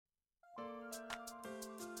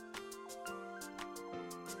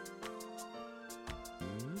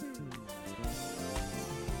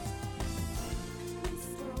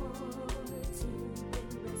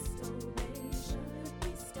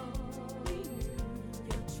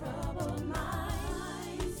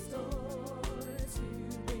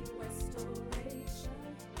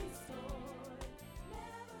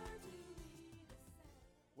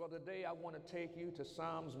I want to take you to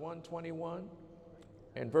Psalms 121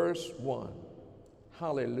 and verse 1.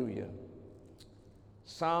 Hallelujah.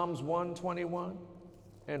 Psalms 121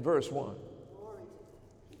 and verse 1.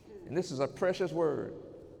 And this is a precious word.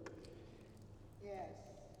 Yes.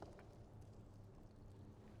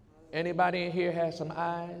 Anybody in here has some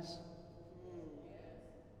eyes?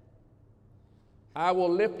 I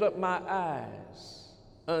will lift up my eyes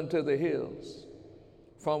unto the hills,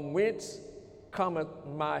 from whence cometh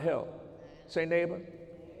my help. Say, neighbor,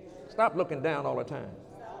 stop looking down all the time.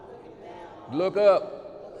 Look up.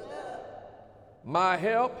 My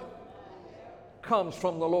help comes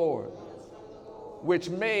from the Lord, which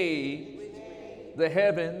made the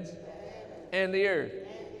heavens and the earth.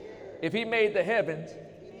 If he made the heavens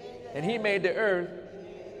and he made the earth,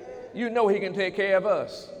 you know he can take care of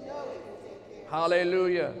us.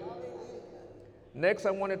 Hallelujah. Next,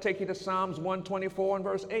 I want to take you to Psalms 124 and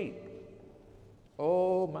verse 8.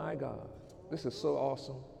 Oh my God, this is so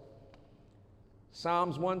awesome.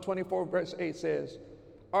 Psalms 124 verse 8 says,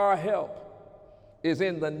 our help is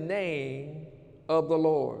in the name of the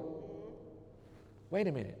Lord. Wait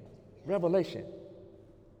a minute. Revelation.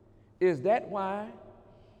 Is that why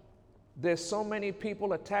there's so many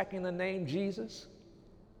people attacking the name Jesus?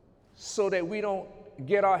 So that we don't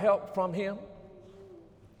get our help from him?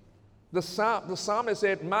 The psalmist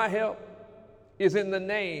said, my help is in the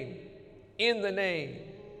name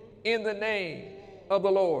of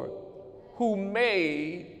the Lord, who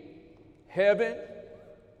made heaven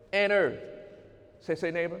and earth.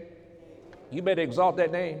 Say, neighbor, you better exalt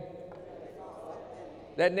that name.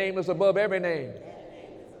 That name is above every name.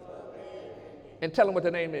 And tell them what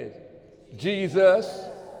the name is. Jesus.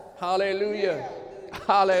 Hallelujah.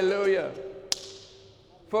 Hallelujah.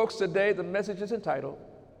 Folks, today the message is entitled,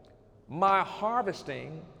 my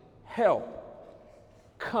harvesting help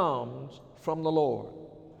comes from the Lord.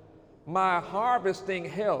 My harvesting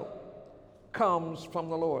help comes from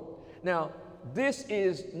the Lord. Now, this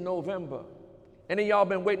is November. Any of y'all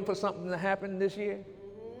been waiting for something to happen this year?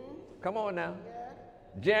 Come on now.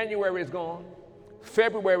 January is gone.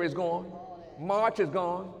 February is gone. March is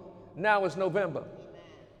gone. Now it's November.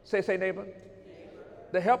 Say, neighbor,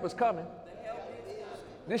 the help is coming.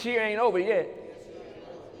 This year ain't over yet.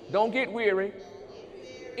 Don't get weary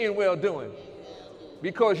in well doing,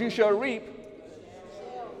 because you shall reap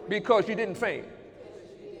because you didn't faint.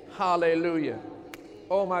 Hallelujah.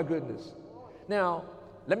 Oh my goodness. Now,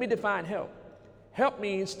 let me define help. Help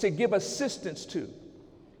means to give assistance to.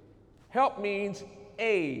 Help means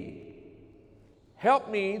aid. Help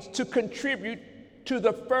means to contribute to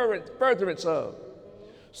the furtherance of.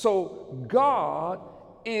 So God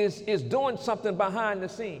is doing something behind the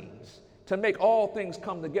scenes to make all things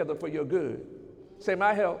come together for your good. Say,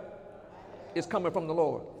 my help is coming from the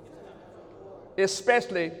Lord,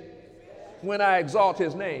 especially when I exalt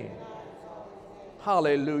his name.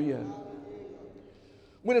 Hallelujah.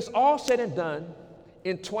 When it's all said and done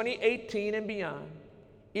in 2018 and beyond,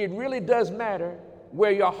 it really does matter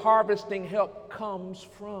where your harvesting help comes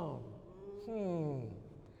from.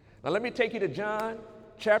 Now let me take you to John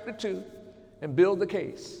chapter 2 and build the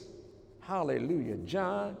case. Hallelujah.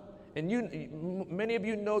 John, and many of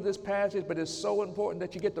you know this passage, but it's so important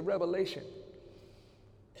that you get the revelation.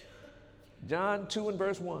 John 2 and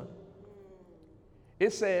verse 1.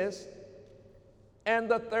 It says, and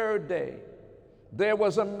the third day there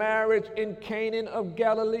was a marriage in Cana of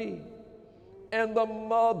Galilee, and the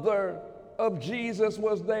mother of Jesus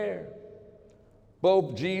was there.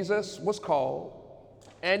 Both Jesus was called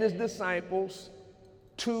and his disciples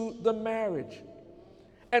to the marriage.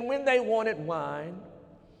 And when they wanted wine,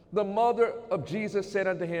 the mother of Jesus said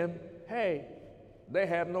unto him, hey, they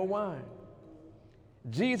have no wine.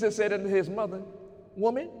 Jesus said unto his mother,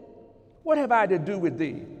 woman, what have I to do with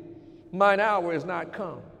thee? Mine hour is not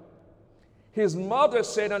come. His mother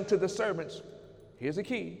said unto the servants, here's the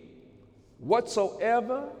key,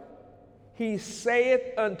 whatsoever he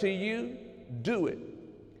saith unto you, do it.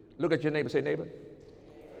 Look at your neighbor, say, neighbor,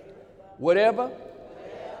 whatever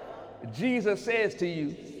Jesus says to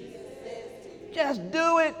you, just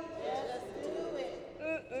do it.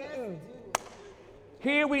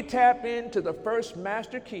 Here we tap into the first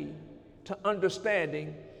master key to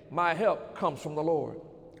understanding my help comes from the Lord.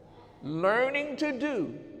 Learning to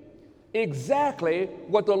do exactly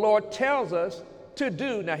what the Lord tells us to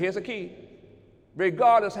do. Now here's the key.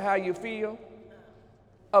 Regardless of how you feel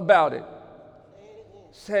about it.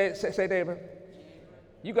 Say neighbor,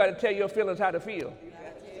 you got to tell your feelings how to feel.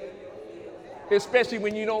 Especially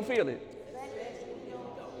when you don't feel it.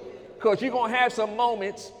 Because you're going to have some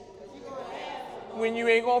moments when you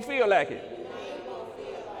ain't going to feel like it.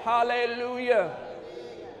 Hallelujah.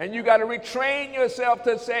 And you got to retrain yourself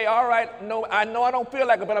to say, all right, no, I know I don't feel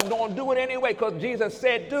like it, but I'm going to do it anyway because Jesus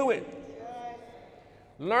said do it.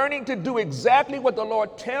 Learning to do exactly what the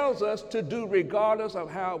Lord tells us to do regardless of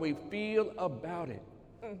how we feel about it.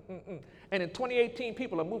 And in 2018,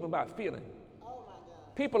 people are moving by feeling.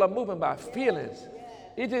 People are moving by feelings.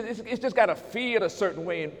 It's just got to feel a certain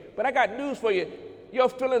way. But I got news for you. Your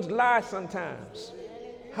feelings lie sometimes.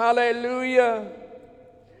 Hallelujah.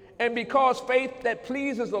 And because faith that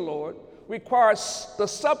pleases the Lord requires the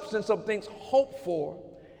substance of things hoped for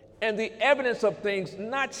and the evidence of things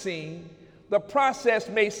not seen, the process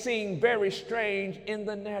may seem very strange in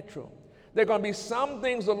the natural. There are going to be some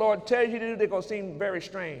things the Lord tells you to do, they're going to seem very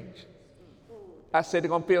strange. I said they're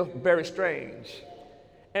going to feel very strange.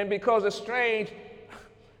 And because it's strange,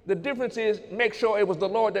 the difference is make sure it was the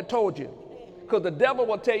Lord that told you. Because the devil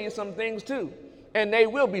will tell you some things too. And they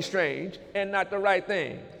will be strange and not the right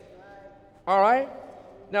thing. All right?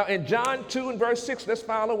 Now in John 2 and verse 6, let's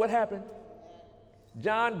follow what happened.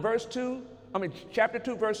 Chapter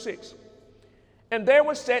 2, verse 6. And there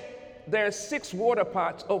were set there 6 water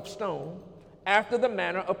pots of stone, after the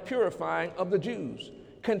manner of purifying of the Jews,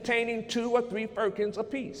 containing 2 or 3 firkins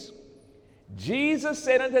apiece. Jesus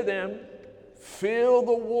said unto them, fill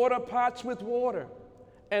the water pots with water.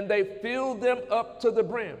 And they filled them up to the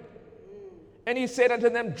brim. And he said unto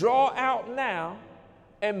them, draw out now,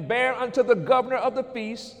 and bear unto the governor of the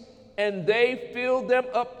feast. And they filled them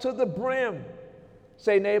up to the brim.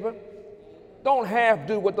 Say, neighbor, don't half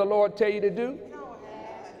do what the Lord tell you to do.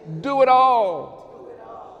 Do it all.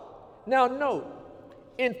 Now note,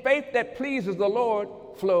 in faith that pleases the Lord,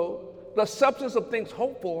 Flo, the substance of things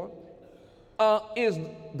hoped for is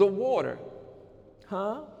the water.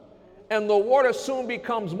 And the water soon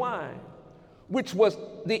becomes wine, which was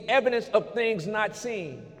the evidence of things not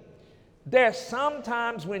seen. There's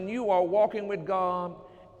sometimes when you are walking with God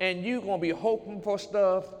and you're going to be hoping for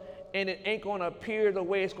stuff and it ain't going to appear the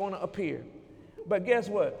way it's going to appear. But guess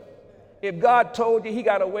what? If God told you, he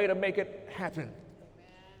got a way to make it happen.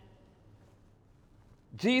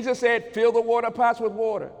 Jesus said, fill the water pots with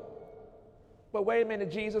water. But wait a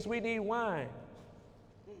minute, Jesus, we need wine.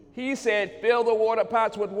 He said, fill the water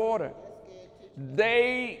pots with water.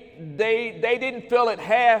 They didn't fill it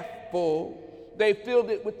half full. They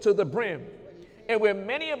filled it to the brim. And where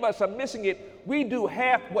many of us are missing it, we do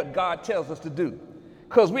half what God tells us to do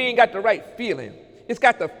because we ain't got the right feeling. It's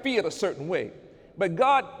got to feel a certain way. But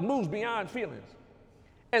God moves beyond feelings.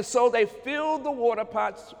 And so they filled the water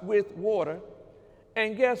pots with water.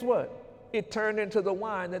 And guess what? It turned into the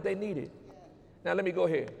wine that they needed. Now let me go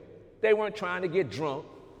here. They weren't trying to get drunk.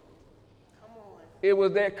 It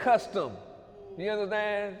was their custom. You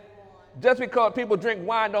understand? Just because people drink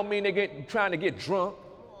wine don't mean they're trying to get drunk.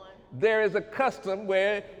 There is a custom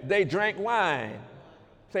where they drank wine.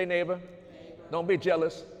 Say, neighbor, don't be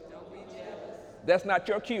jealous. That's not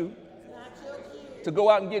your cue to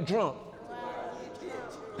go out and get drunk.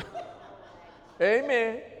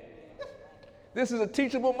 Amen. This is a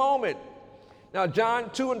teachable moment. Now,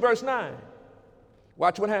 John 2 and verse 9.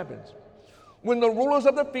 Watch what happens. When the rulers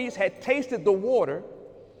of the feast had tasted the water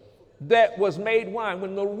that was made wine,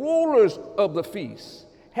 when the rulers of the feast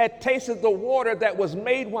had tasted the water that was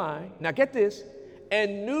made wine, now get this,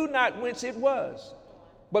 and knew not whence it was,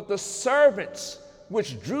 but the servants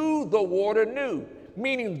which drew the water knew,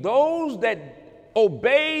 meaning those that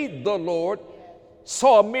obeyed the Lord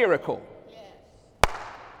saw a miracle.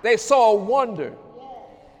 They saw a wonder.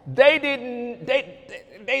 They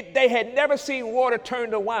had never seen water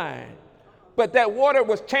turn to wine, but that water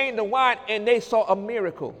was changed to wine and they saw a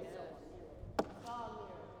miracle.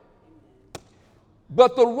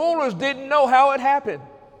 But the rulers didn't know how it happened.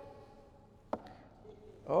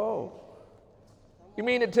 Oh. You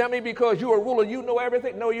mean to tell me because you're a ruler, you know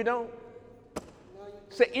everything? No, you don't.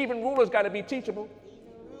 Say, even rulers got to be teachable.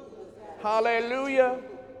 Hallelujah.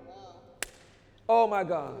 Oh, my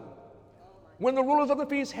God. When the rulers of the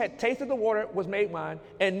feast had tasted the water was made wine,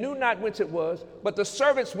 and knew not whence it was, but the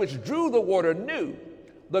servants which drew the water knew,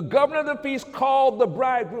 the governor of the feast called the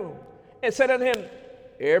bridegroom and said unto him,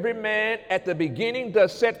 every man at the beginning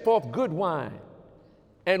does set forth good wine,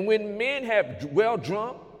 and when men have well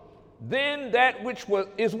drunk, then that which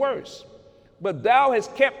is worse. But thou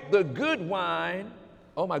hast kept the good wine,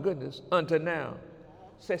 oh my goodness, unto now.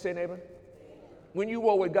 Say neighbor, when you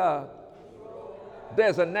war with God,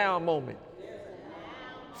 there's a now moment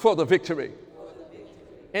for the victory.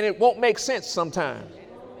 And it won't make sense sometimes.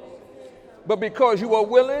 But because you are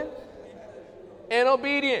willing and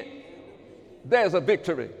obedient, there's a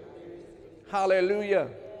victory. Hallelujah.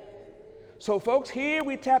 So folks, here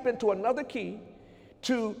we tap into another key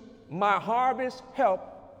to my harvest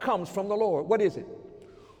help comes from the Lord. What is it?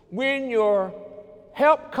 When your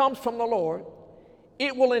help comes from the Lord,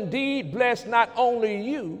 it will indeed bless not only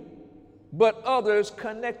you, but others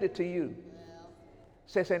connected to you.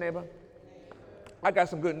 Say, neighbor, I got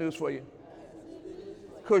some good news for you.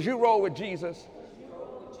 Because you roll with Jesus,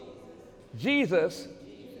 Jesus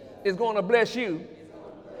is going to bless you.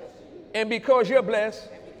 And because you're blessed,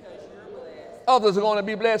 others are going to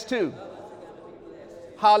be blessed too.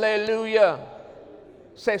 Hallelujah.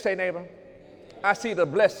 Say, neighbor, I see the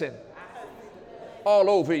blessing all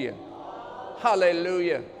over you.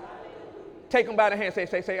 Hallelujah. Take them by the hand.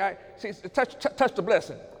 Touch the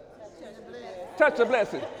blessing. Touch the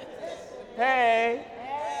blessing. Hey.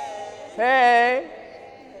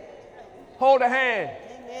 Hold a hand.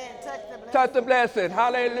 Touch the blessing.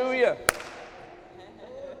 Hallelujah.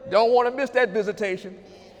 Don't want to miss that visitation.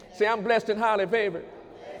 Say, I'm blessed and highly favored.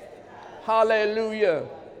 Hallelujah.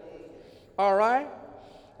 All right.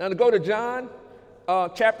 Now to go to John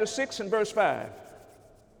chapter 6 and verse 5.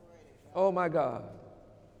 Oh my God.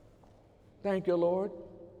 Thank you, Lord.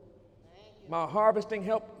 My harvesting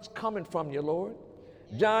help is coming from you, Lord.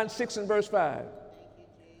 John 6 and verse 5.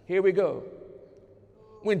 Here we go.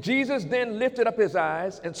 When Jesus then lifted up his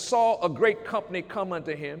eyes and saw a great company come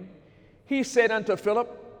unto him, he said unto Philip,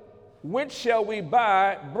 whence shall we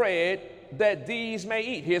buy bread that these may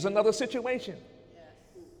eat? Here's another situation.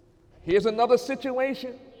 Here's another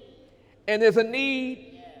situation. And there's a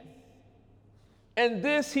need. And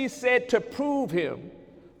this he said to prove him,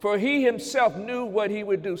 for he himself knew what he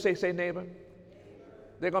would do. Say, neighbor,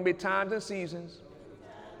 there are going to be times and seasons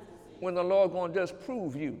when the Lord going to just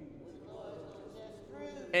prove you.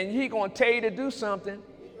 And he going to tell you to do something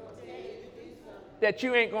that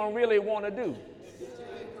you ain't going to really want to do.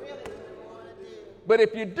 But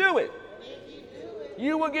if you do it,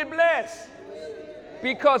 you will get blessed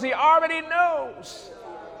because he already knows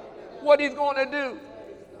what he's going to do.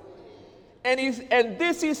 And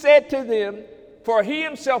this he said to them, for he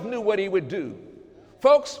himself knew what he would do.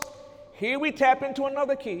 Folks, here we tap into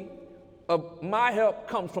another key of my help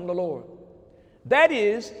comes from the Lord. That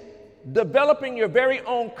is developing your very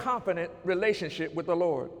own confident relationship with the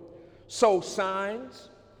Lord. So signs,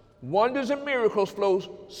 wonders, and miracles flow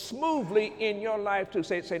smoothly in your life too.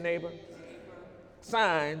 Say neighbor.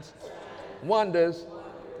 Signs, wonders,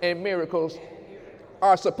 and miracles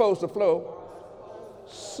are supposed to flow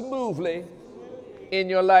smoothly in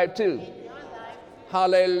your life too.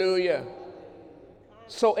 Hallelujah.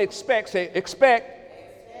 So expect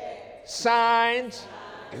signs,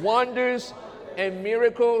 wonders, and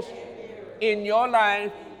miracles in your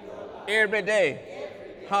life every day.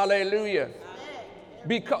 Hallelujah.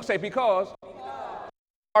 Because you're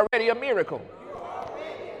already a miracle.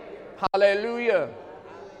 Hallelujah.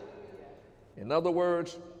 In other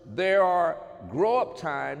words, there are grow-up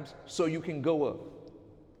times so you can go up.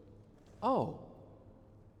 Oh,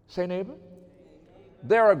 say neighbor.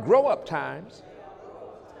 There are grow-up times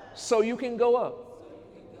so you can go up.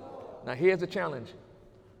 Now here's the challenge.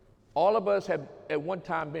 All of us have at one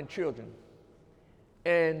time been children.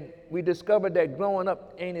 And we discovered that growing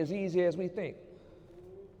up ain't as easy as we think.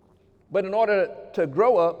 But in order to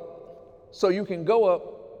grow up, so you can go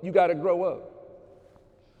up, you got to grow up.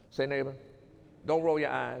 Say, neighbor, don't roll your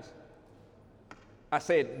eyes. I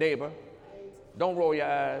said, neighbor, don't roll your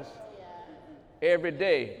eyes. Every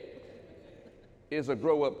day is a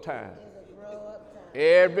grow-up time.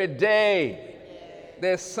 Every day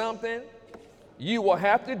there's something you will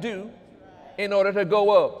have to do in order to go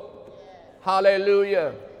up.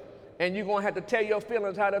 Hallelujah. And you're going to have to tell your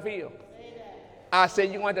feelings how to feel. I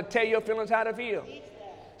said you're going to have to tell your feelings how to feel.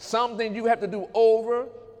 Something you have to do over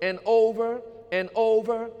and over and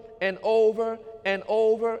over and over and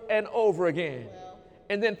over and over again.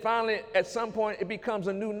 And then finally, at some point, it becomes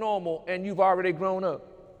a new normal and you've already grown up.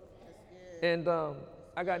 And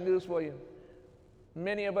I got news for you.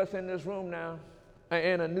 Many of us in this room now are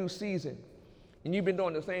in a new season. And you've been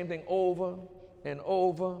doing the same thing over and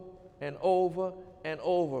over and over and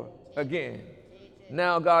over again.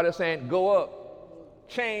 Now God is saying, go up.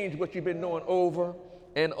 Change what you've been doing over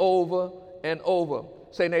and over and over.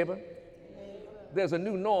 Say, neighbor, there's a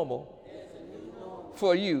new normal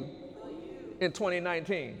for you in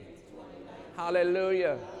 2019.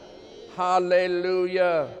 Hallelujah.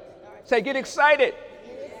 Hallelujah. Say, get excited.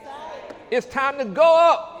 It's time to go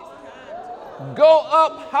up. Go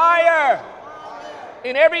up higher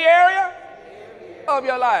in every area of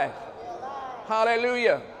your life.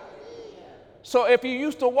 Hallelujah. So if you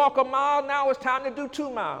used to walk a mile, now it's time to do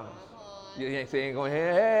 2 miles. You ain't saying going,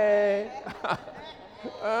 hey.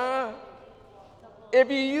 If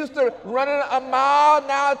you used to run a mile,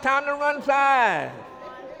 now it's time to run 5.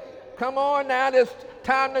 Come on now, there's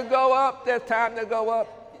time to go up. There's time to go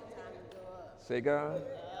up. Say, God,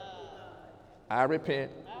 I repent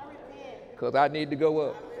because I need to go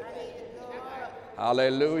up.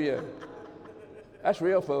 Hallelujah. That's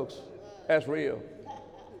real, folks. That's real.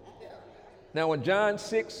 Now in John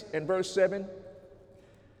 6 and verse 7,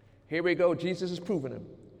 here we go. Jesus is proving him.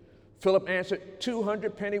 Philip answered,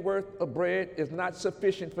 200 pennyworth of bread is not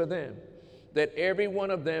sufficient for them, that every one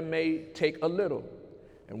of them may take a little.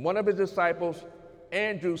 And one of his disciples,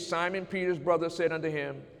 Andrew, Simon Peter's brother, said unto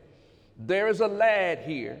him, there is a lad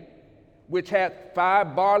here which hath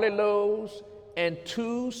 5 barley loaves and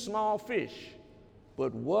 2 small fish.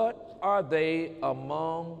 But what are they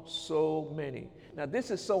among so many? Now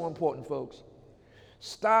this is so important, folks.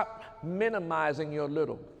 Stop minimizing your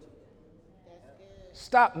little.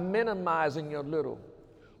 Stop minimizing your little.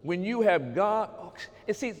 When you have God,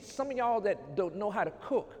 and see, some of y'all that don't know how to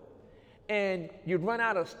cook and you run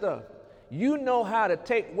out of stuff, you know how to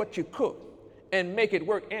take what you cook and make it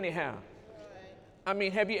work anyhow. I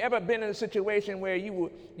mean, have you ever been in a situation where you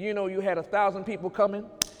had 1,000 people coming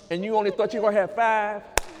and you only thought you were going to have 5,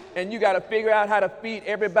 and you got to figure out how to feed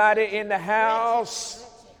everybody in the house,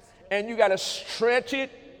 and you got to stretch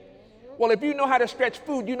it? Well, if you know how to stretch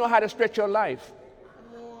food, you know how to stretch your life.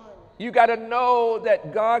 You got to know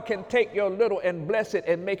that God can take your little and bless it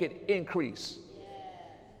and make it increase.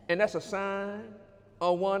 And that's a sign,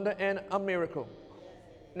 a wonder, and a miracle.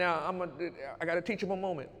 Now, I got to teach you a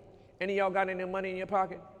moment. Any of y'all got any money in your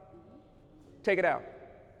pocket? Take it out.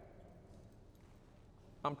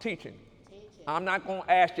 I'm teaching. I'm not going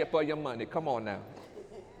to ask you for your money. Come on now.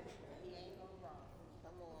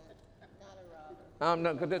 I'm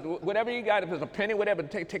not, whatever you got, if it's a penny, whatever,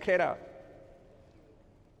 take that out.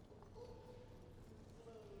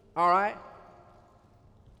 All right?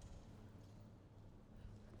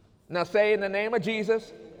 Now say, in the name of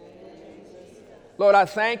Jesus, Lord, I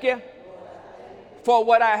thank you for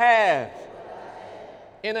what I have.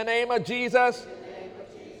 In the name of Jesus,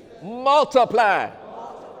 multiply.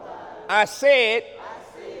 I said,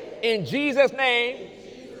 in Jesus' name,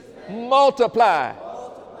 multiply.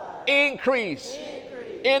 Increase.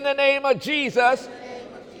 In the name of Jesus,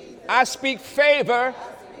 I speak favor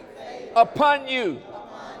upon you.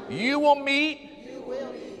 You will meet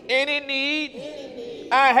any need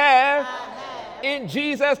I have in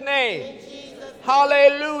Jesus' name.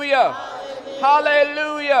 Hallelujah.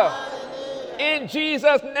 Hallelujah. In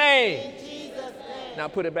Jesus' name. Now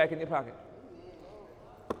put it back in your pocket.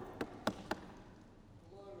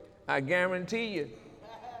 I guarantee you,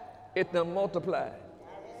 it will multiply.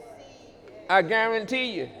 I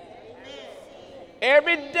guarantee you.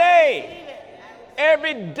 Every day,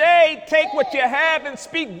 take what you have and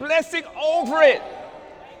speak blessing over it.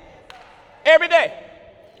 Every day.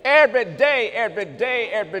 Every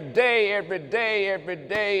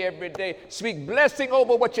day. Speak blessing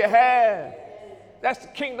over what you have. That's the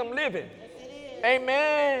kingdom living.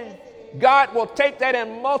 Amen. God will take that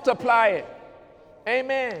and multiply it.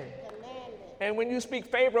 Amen. And when you speak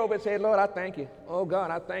favor over it, say, Lord, I thank you. Oh, God,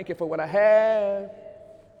 I thank you for what I have.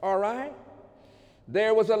 All right?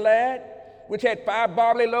 There was a lad which had 5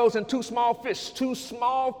 barley loaves and 2 small fish. 2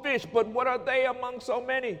 small fish, but what are they among so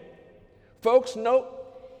many? Folks, note,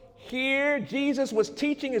 here Jesus was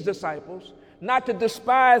teaching his disciples not to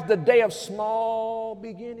despise the day of small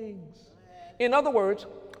beginnings. In other words,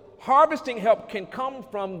 harvesting help can come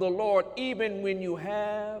from the Lord even when you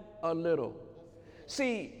have a little.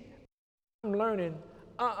 See, I'm learning,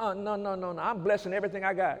 no. I'm blessing everything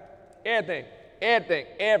I got. Everything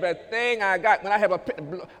I got. When I have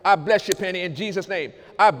I bless you, penny, in Jesus' name.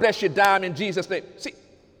 I bless you, dime, in Jesus' name. See?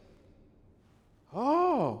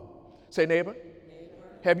 Oh. Say, neighbor,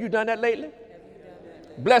 have you done that lately?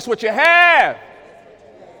 Bless what you have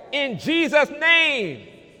in Jesus' name,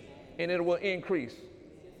 and it will increase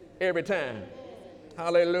every time.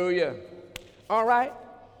 Hallelujah. All right.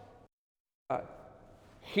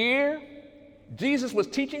 Here, Jesus was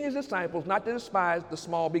teaching his disciples not to despise the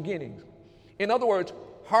small beginnings. In other words,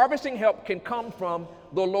 harvesting help can come from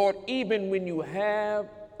the Lord even when you have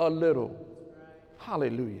a little.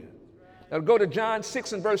 Hallelujah. Now go to John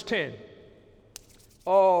 6 and verse 10.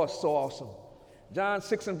 Oh, so awesome. John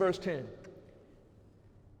 6 and verse 10.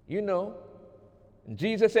 You know,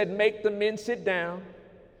 Jesus said, make the men sit down.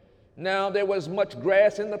 Now there was much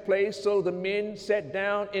grass in the place, so the men sat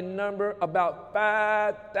down in number about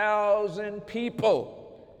 5,000 people.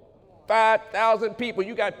 5,000 people.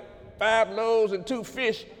 You got 5 loaves and 2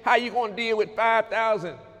 fish. How you going to deal with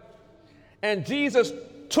 5,000? And Jesus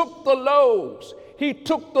took the loaves. He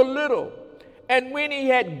took the little. And when he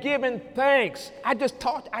had given thanks, I just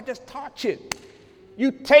taught you.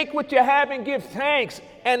 You take what you have and give thanks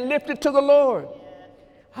and lift it to the Lord.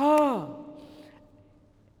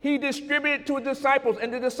 He distributed to his disciples,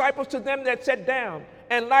 and the disciples to them that sat down,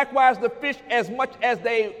 and likewise the fish as much as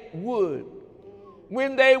they would.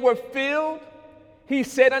 When they were filled, he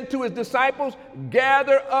said unto his disciples,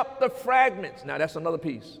 gather up the fragments. Now that's another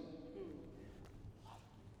piece.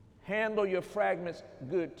 Handle your fragments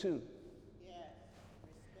good too.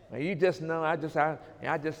 Now you just know, I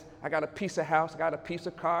got a piece of house, I got a piece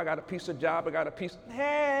of car, I got a piece of job, I got a piece.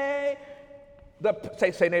 Hey,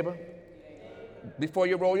 say neighbor, before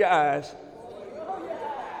you roll your eyes.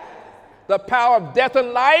 The power of death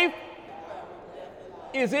and life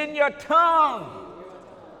is in your tongue.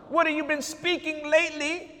 What have you been speaking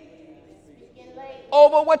lately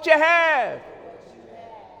over what you have?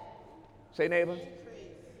 Say neighbor,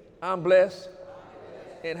 I'm blessed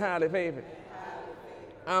and highly favored.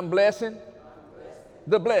 I'm blessing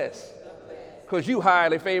the blessed because you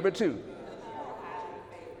highly favored too.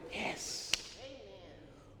 Yes.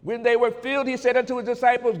 When they were filled, he said unto his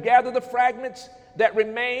disciples, gather the fragments that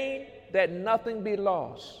remain, that nothing be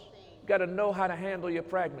lost. You got to know how to handle your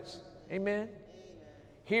fragments. Amen.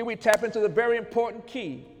 Here we tap into the very important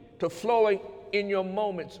key to flowing in your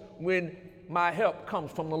moments when my help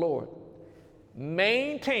comes from the Lord.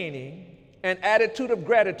 Maintaining an attitude of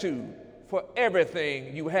gratitude for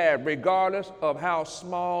everything you have, regardless of how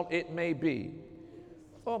small it may be.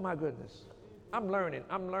 Oh my goodness. I'm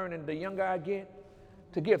learning the younger I get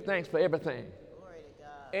to give thanks for everything. Glory to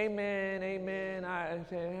God. Amen, amen. I'm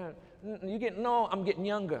getting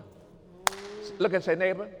younger. Look and say,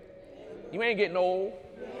 neighbor, you ain't getting old.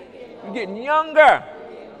 You're getting younger.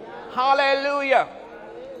 Hallelujah.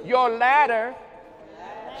 Your ladder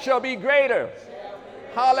shall be greater.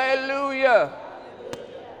 Hallelujah.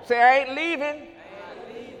 Say, I ain't leaving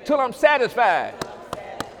till I'm satisfied.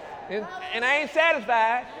 And I ain't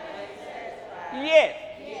satisfied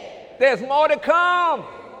yet. There's more to come.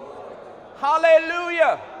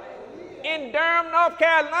 Hallelujah. In Durham, North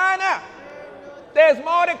Carolina, there's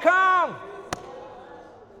more to come.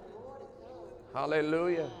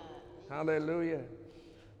 Hallelujah. Hallelujah.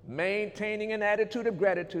 Maintaining an attitude of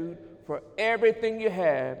gratitude for everything you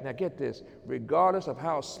have. Now get this, regardless of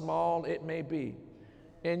how small it may be.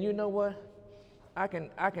 And you know what? I can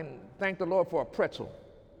thank the Lord for a pretzel.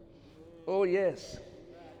 Oh yes.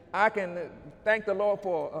 I can thank the Lord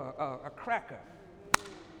for a cracker.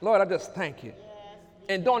 Lord, I just thank you.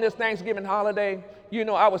 And during this Thanksgiving holiday, you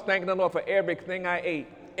know, I was thanking the Lord for everything I ate,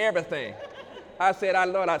 everything. I said,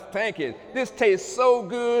 Lord, I thank you. This tastes so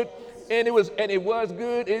good, and it was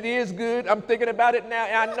good. It is good. I'm thinking about it now,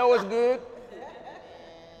 and I know it's good.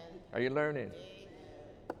 Are you learning?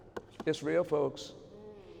 It's real, folks.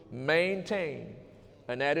 Maintain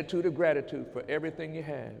an attitude of gratitude for everything you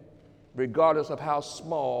have, regardless of how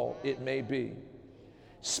small it may be.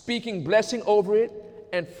 Speaking blessing over it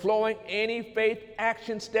and flowing any faith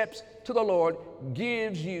action steps to the Lord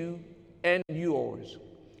gives you and yours.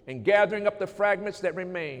 And gathering up the fragments that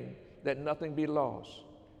remain, that nothing be lost.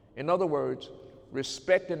 In other words,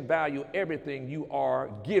 respect and value everything you are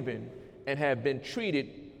given and have been treated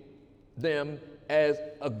them as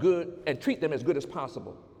a good, and treat them as good as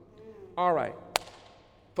possible. All right.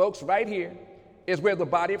 Folks, right here is where the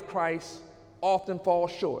body of Christ often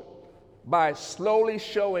falls short, by slowly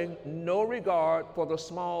showing no regard for the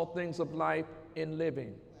small things of life in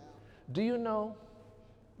living. Do you know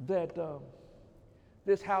that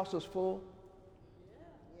this house is full?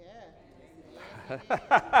 Yeah.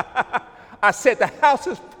 I said the house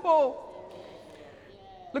is full.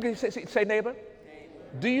 Look at you, say neighbor.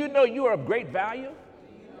 Do you know you are of great value?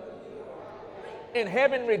 And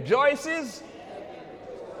heaven rejoices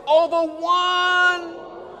over one.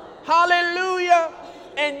 Hallelujah.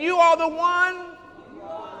 And you are the one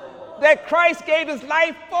that Christ gave his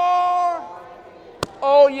life for.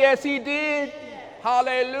 Oh, yes, he did.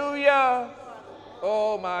 Hallelujah.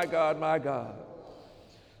 Oh, my God, my God.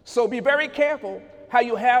 So be very careful how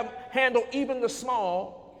you handle even the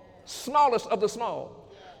smallest of the small.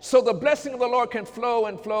 So the blessing of the Lord can flow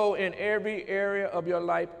and flow in every area of your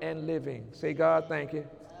life and living. Say, God, thank you.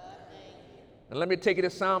 And let me take you to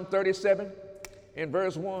Psalm 37 in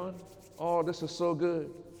verse 1. Oh, this is so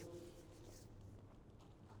good.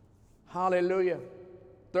 Hallelujah.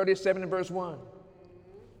 37 in verse 1.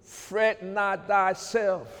 Fret not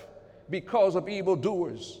thyself because of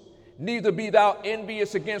evildoers, neither be thou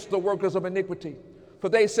envious against the workers of iniquity, for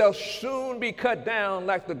they shall soon be cut down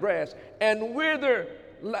like the grass and wither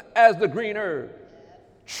as the green herb.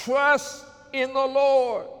 Trust in the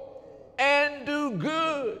Lord and do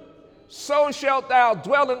good, so shalt thou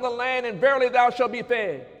dwell in the land, and verily thou shalt be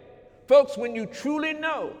fed. Folks, when you truly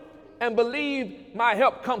know and believe my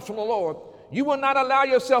help comes from the Lord, you will not allow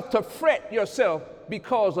yourself to fret yourself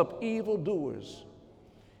because of evildoers.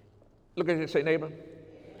 Look at you and say, neighbor,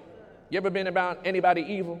 you ever been about anybody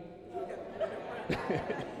evil?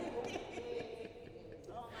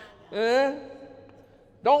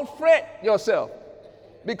 Don't fret yourself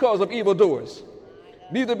because of evildoers.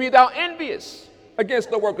 Neither be thou envious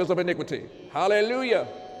against the workers of iniquity. Hallelujah.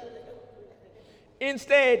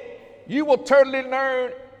 Instead, you will totally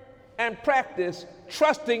learn and practice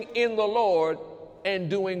trusting in the Lord and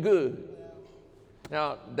doing good.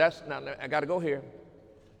 Now, I got to go here.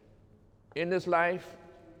 In this life,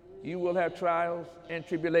 you will have trials and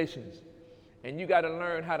tribulations, and you got to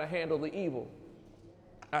learn how to handle the evil.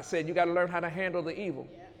 I said you got to learn how to handle the evil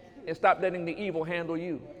and stop letting the evil handle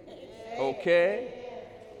you. Okay?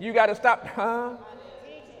 You got to stop,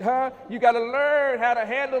 You got to learn how to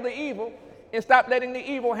handle the evil and stop letting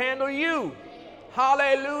the evil handle you.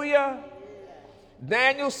 Hallelujah.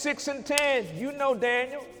 Daniel 6:10. You know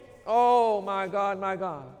Daniel. Oh, my God, my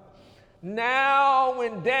God. Now,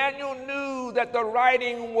 when Daniel knew that the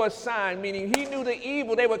writing was signed, meaning he knew the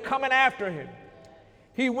evil, they were coming after him,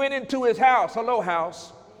 he went into his house, hello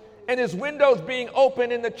house, and his windows being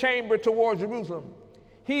open in the chamber towards Jerusalem.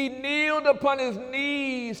 He kneeled upon his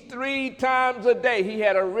knees 3 times a day. He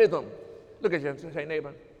had a rhythm. Look at you and say,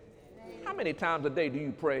 neighbor, how many times a day do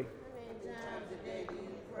you pray?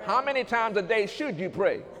 How many times a day should you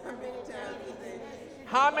pray?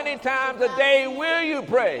 How many times a day will you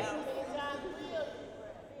pray?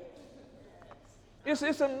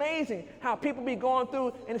 It's amazing how people be going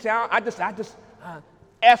through and say, I just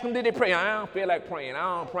ask them, did they pray? I don't feel like praying.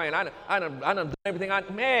 I don't pray. I done everything I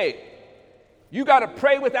made. You got to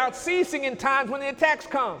pray without ceasing in times when the attacks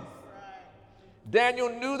come. Daniel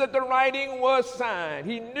knew that the writing was signed.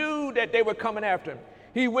 He knew that they were coming after him.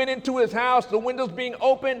 He went into his house, the windows being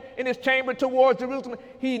open in his chamber towards Jerusalem.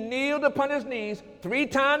 He kneeled upon his knees 3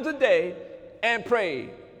 times a day and prayed.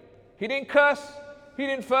 He didn't cuss. He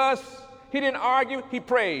didn't fuss. He didn't argue. He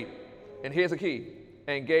prayed. And here's the key.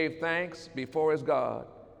 And gave thanks before his God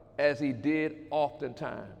as he did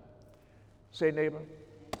oftentimes. Say, neighbor,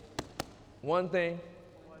 one thing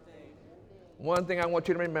I want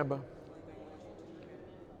you to remember.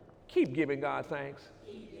 Keep giving God thanks.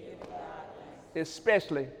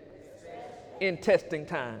 Especially in testing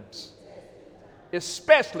times.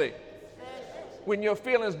 Especially when your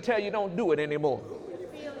feelings tell you don't do it anymore.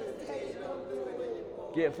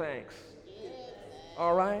 Give thanks.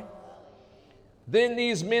 All right? Then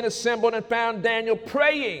these men assembled and found Daniel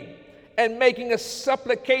praying and making a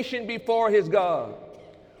supplication before his God.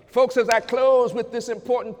 Folks, as I close with this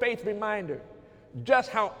important faith reminder, just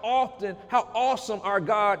how awesome our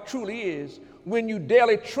God truly is when you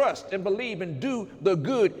daily trust and believe and do the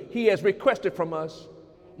good he has requested from us.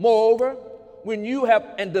 Moreover, when you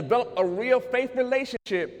have and develop a real faith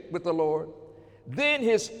relationship with the Lord, then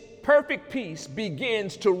his perfect peace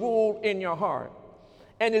begins to rule in your heart.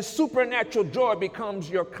 And his supernatural joy becomes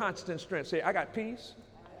your constant strength. Say, I got peace.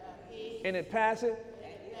 And it passes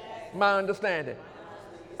my understanding.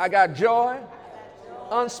 I got joy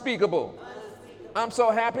unspeakable. I'm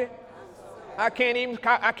so happy. I can't even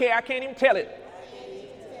tell it.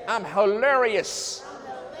 I'm hilarious.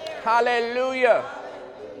 Hallelujah.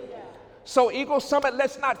 So Eagle Summit,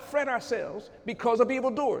 let's not fret ourselves because of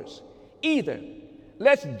evildoers. Either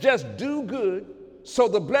let's just do good so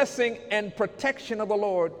the blessing and protection of the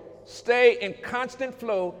Lord stay in constant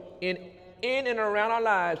flow in and around our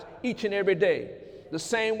lives each and every day, the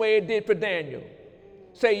same way it did for Daniel.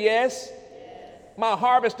 Say, yes, my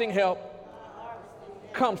harvesting help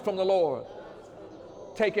comes from the Lord.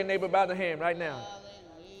 Take your neighbor by the hand right now.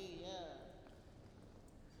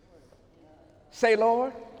 Say,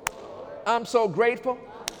 Lord, I'm so grateful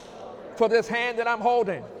for this hand that I'm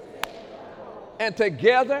holding. And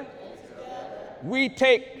together, we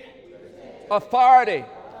take authority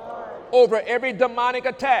over every demonic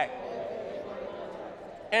attack.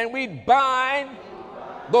 And we bind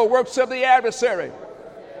the works of the adversary.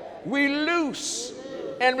 We loose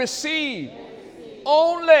and receive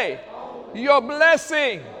only your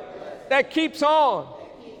blessing that keeps on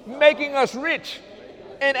making us rich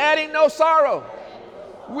and adding no sorrow.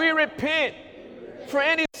 We repent for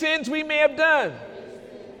any sins we may have done,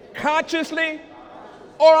 consciously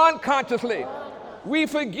or unconsciously. We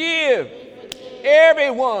forgive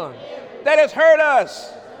everyone that has hurt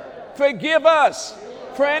us. Forgive us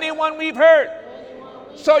for anyone we've hurt,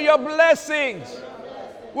 so your blessings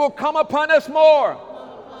will come upon us more.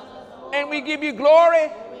 And we give you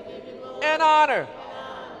glory and honor.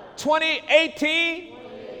 2018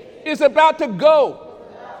 is about to go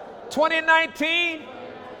 2019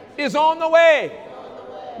 is on the way.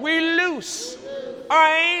 We loose our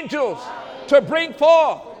angels to bring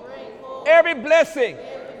forth every blessing,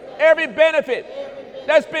 every benefit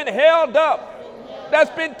that's been held up, that's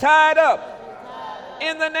been tied up.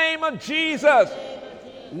 In the name of Jesus.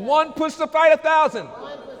 One puts to flight 1,000.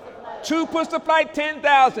 Two puts to flight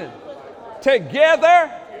 10,000.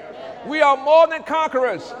 Together, we are more than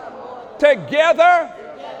conquerors. Together,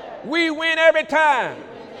 we win every time.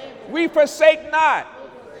 We forsake not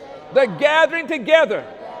the gathering together.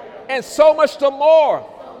 And so much the more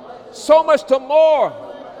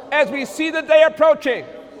as we see the day approaching.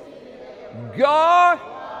 God,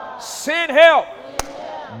 send help.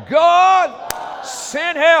 God,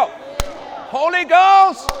 send help. Holy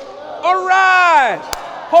Ghost, arise.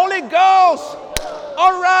 Holy Ghost,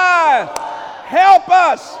 arise. Help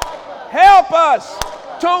us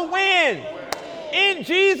to win. In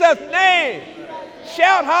Jesus' name,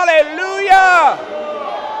 shout hallelujah.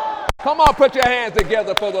 Come on, put your hands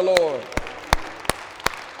together for the Lord.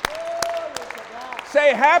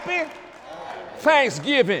 Say happy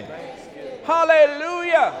Thanksgiving.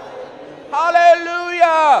 Hallelujah.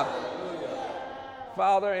 Hallelujah.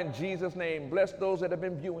 Father, in Jesus' name, bless those that have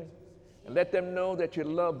been viewing and let them know that you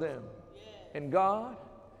love them. And God,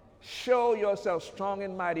 show yourself strong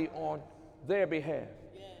and mighty on their behalf.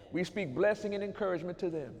 We speak blessing and encouragement to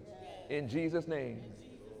them. In Jesus' name,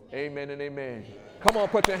 amen and amen. Come on,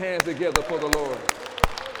 put your hands together for the Lord.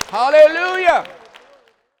 Hallelujah.